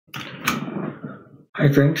Hi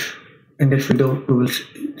friends, in this video we will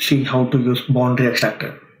see how to use boundary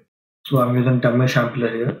extractor. So I'm using dummy sampler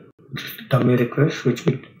here, dummy request, which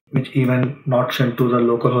even not sent to the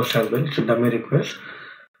localhost as well. It's a dummy request,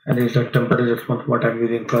 and it's a temporary response what I'm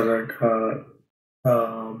using for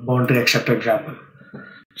boundary extractor example.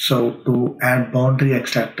 So to add boundary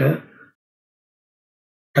extractor,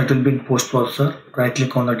 that will be in post processor. Right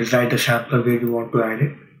click on the desired sampler where you want to add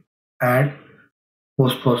it. Add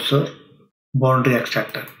post processor boundary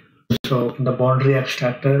extractor. So in the boundary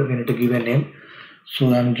extractor, we need to give a name.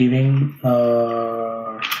 So I'm giving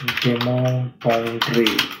demo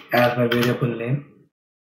boundary as my variable name.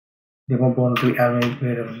 Demo boundary as my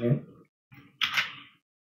variable name.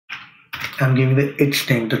 I'm giving the its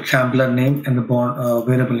name, the sampler name, and the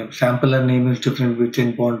variable name. Sampler name is different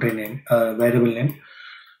between boundary name, variable name.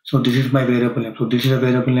 So this is my variable name. So this is a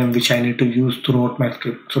variable name which I need to use throughout my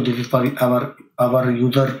script. So this is for our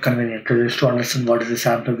user convenience, just to understand what is the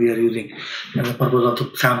sampler we are using and the purpose of the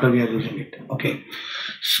sampler we are using it. Okay.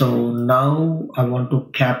 So now I want to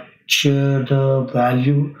capture the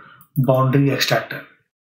value boundary extractor.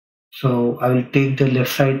 So I will take the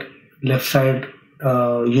left side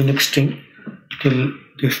Unix string till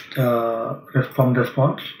this from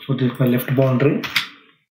response. So this is my left boundary.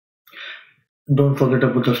 Don't forget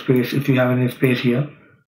about the space. If you have any space here,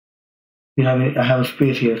 I have a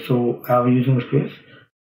space here, so I'm using a space.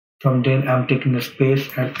 From then I'm taking the space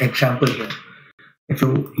and example here. If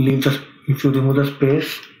you remove the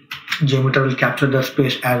space, JMeter will capture the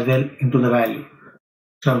space as well into the value.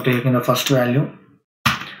 So I'm taking the first value.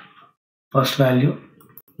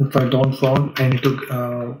 If I don't found, I need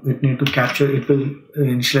to capture. It will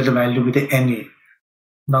initialize the value with the NA.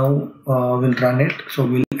 Now we'll run it. So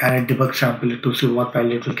we'll add a debug sample to see what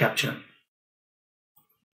value it will capture.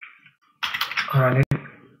 Run it.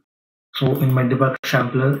 So in my debug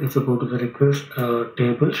sampler, if you go to the request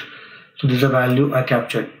tables, so this is a value I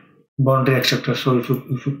captured, boundary extractor. So if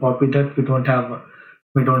you copy that, we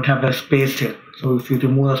don't have a space here. So if you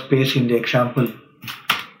remove a space in the example,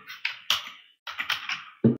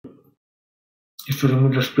 if you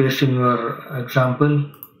remove the space in your example,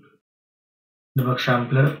 debug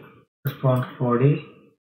sampler, response body,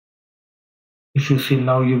 if you see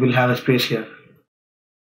now you will have a space here.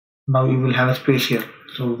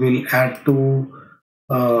 So we'll add to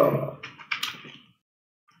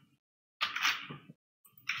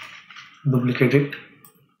duplicate it.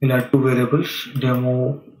 We'll add two variables,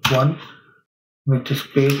 demo1 with the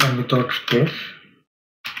space and without space.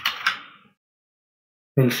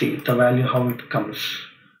 We'll see the value how it comes.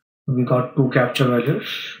 We got two capture values.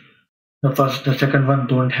 The second one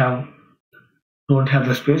don't have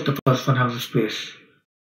the space. The first one has the space.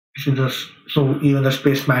 So even the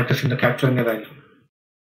space matters in the capturing a value.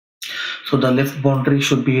 So the left boundary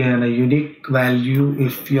should be a unique value.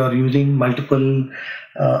 If you are using multiple,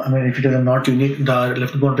 if it is not unique, the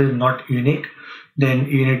left boundary is not unique, then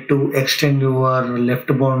you need to extend your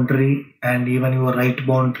left boundary and even your right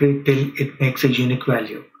boundary till it makes a unique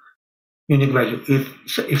value.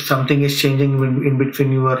 If something is changing in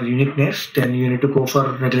between your uniqueness, then you need to go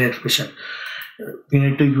for regular expression. We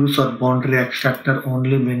need to use our boundary extractor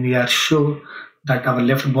only when we are sure that our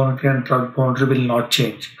left boundary and right boundary will not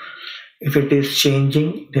change. If it is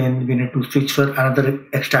changing, then we need to switch for another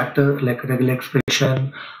extractor like regular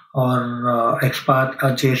expression or XPath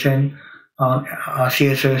or JSON or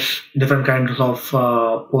CSS, different kinds of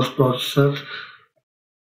post processors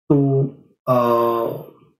to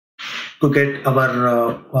get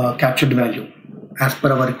our captured value as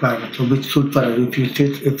per our requirement. So which suit for us.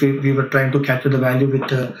 If we were trying to capture the value with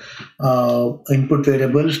the input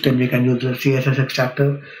variables, then we can use the CSS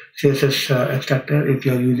extractor. If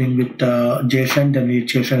you are using with JSON, then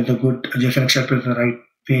JSON extractor is the right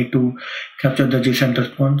way to capture the JSON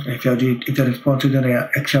response. If your response is in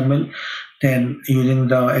XML, then using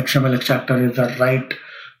the XML extractor is the right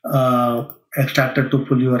extractor to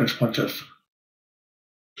pull your responses.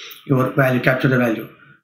 Your value, capture the value.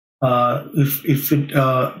 For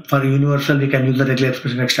universal, we can use the regular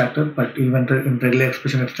expression extractor, but even in regular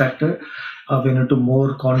expression extractor, we need to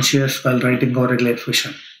more conscious while writing our regular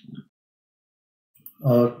expression.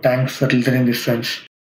 Thanks for listening this, friends.